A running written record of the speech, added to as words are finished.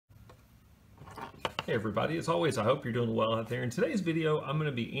Hey everybody, as always, I hope you're doing well out there. In today's video, I'm going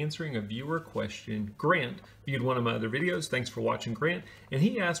to be answering a viewer question. Grant viewed one of my other videos. Thanks for watching, Grant. And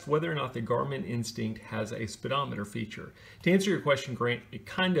he asked whether or not the Garmin Instinct has a speedometer feature. To answer your question, Grant, it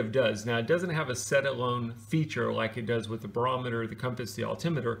kind of does. Now, it doesn't have a set-alone feature like it does with the barometer, the compass, the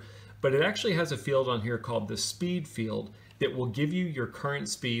altimeter, but it actually has a field on here called the speed field that will give you your current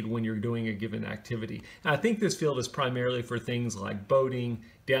speed when you're doing a given activity. Now, I think this field is primarily for things like boating,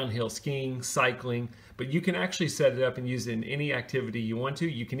 downhill skiing, cycling, but you can actually set it up and use it in any activity you want to.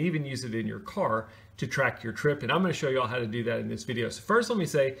 You can even use it in your car to track your trip, and I'm going to show you all how to do that in this video. So first, let me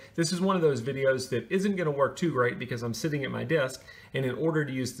say this is one of those videos that isn't going to work too great because I'm sitting at my desk, and in order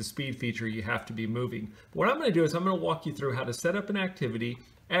to use the speed feature, you have to be moving. What I'm going to do is I'm going to walk you through how to set up an activity,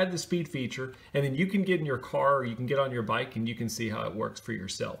 add the speed feature, and then you can get in your car or you can get on your bike and you can see how it works for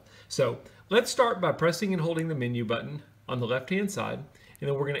yourself. So let's start by pressing and holding the menu button on the left-hand side, and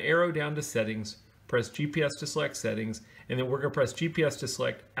then we're going to arrow down to settings, press GPS to select settings, and then we're going to press GPS to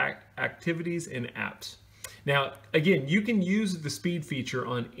select activities and apps. Now, again, you can use the speed feature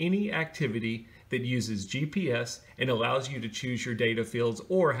on any activity that uses GPS and allows you to choose your data fields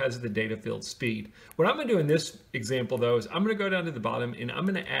or has the data field speed. What I'm going to do in this example, though, is I'm going to go down to the bottom and I'm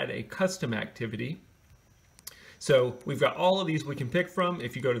going to add a custom activity. So we've got all of these we can pick from.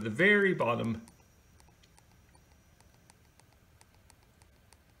 If you go to the very bottom,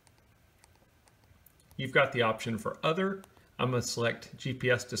 you've got the option for other. I'm going to select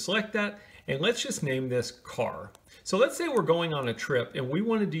GPS to select that. And let's just name this car. So let's say we're going on a trip and we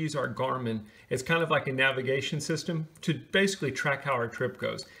wanted to use our Garmin as kind of like a navigation system to basically track how our trip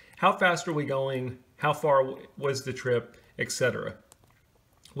goes. How fast are we going? How far was the trip, etc.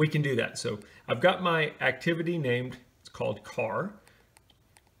 We can do that. So I've got my activity named, it's called car.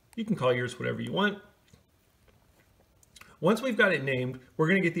 You can call yours whatever you want. Once we've got it named, we're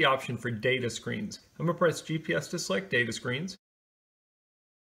going to get the option for data screens. I'm going to press GPS to select data screens.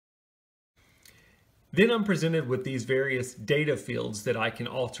 Then I'm presented with these various data fields that I can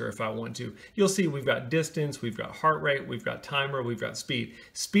alter if I want to. You'll see we've got distance, we've got heart rate, we've got timer, we've got speed.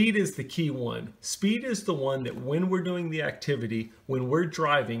 Speed is the key one. Speed is the one that when we're doing the activity, when we're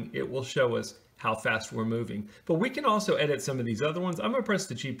driving, it will show us how fast we're moving. But we can also edit some of these other ones. I'm going to press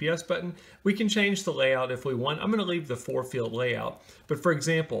the GPS button. We can change the layout if we want. I'm going to leave the 4-field layout. But for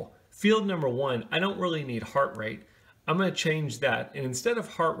example, field number 1, I don't really need heart rate. I'm going to change that. And instead of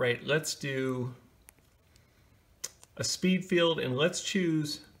heart rate, let's do a speed field, and let's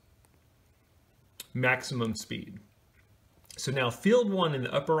choose maximum speed. So now field 1 in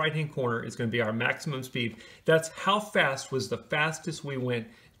the upper right hand corner is going to be our maximum speed. That's how fast was the fastest we went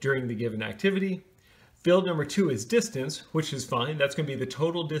during the given activity. Field number 2 is distance, which is fine. That's going to be the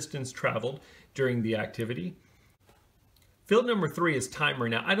total distance traveled during the activity. Field number 3 is timer.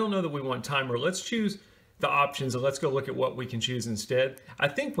 Now I don't know that we want timer. Let's choose the options and let's go look at what we can choose instead. I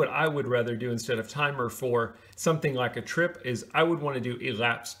think what I would rather do instead of timer for something like a trip is I would want to do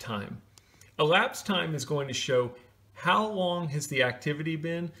elapsed time. Elapsed time is going to show how long has the activity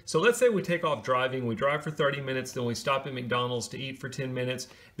been. So let's say we take off driving, we drive for 30 minutes, then we stop at McDonald's to eat for 10 minutes,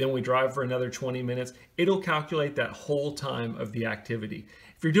 then we drive for another 20 minutes. It'll calculate that whole time of the activity.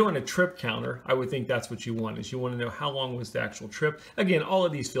 If you're doing a trip counter, I would think that's what you want, is you want to know how long was the actual trip. Again, all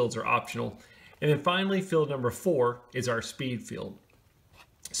of these fields are optional. And then finally, field number 4 is our speed field.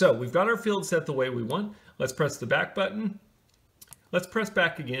 So we've got our field set the way we want. Let's press the back button. Let's press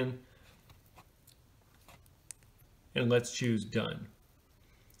back again. And let's choose done.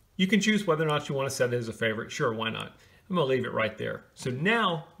 You can choose whether or not you want to set it as a favorite. Sure, why not? I'm going to leave it right there. So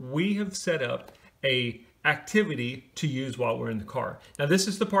now we have set up a activity to use while we're in the car. Now this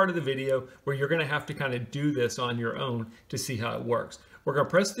is the part of the video where you're going to have to kind of do this on your own to see how it works. We're going to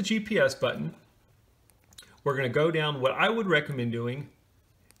press the GPS button. We're going to go down. What I would recommend doing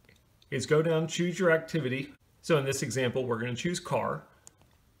is go down, choose your activity. So in this example, we're going to choose car.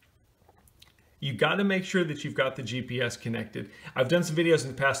 You got to make sure that you've got the GPS connected. I've done some videos in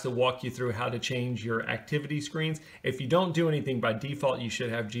the past to walk you through how to change your activity screens. If you don't do anything by default, you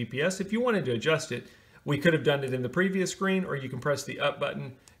should have GPS. If you wanted to adjust it, we could have done it in the previous screen, or you can press the up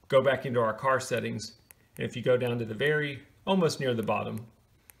button, go back into our car settings. And if you go down to the very, almost near the bottom,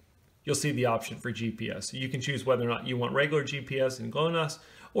 you'll see the option for GPS. So you can choose whether or not you want regular GPS and GLONASS,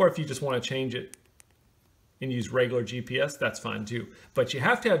 or if you just want to change it and use regular GPS, that's fine too. But you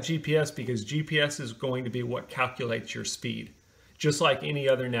have to have GPS because GPS is going to be what calculates your speed, just like any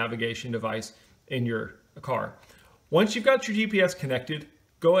other navigation device in your car. Once you've got your GPS connected,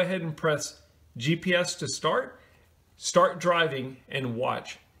 go ahead and press GPS to start driving, and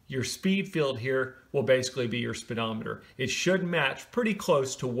watch. Your speed field here will basically be your speedometer. It should match pretty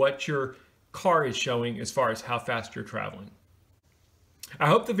close to what your car is showing as far as how fast you're traveling. I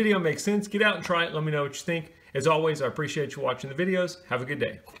hope the video makes sense. Get out and try it. Let me know what you think. As always, I appreciate you watching the videos. Have a good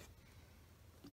day.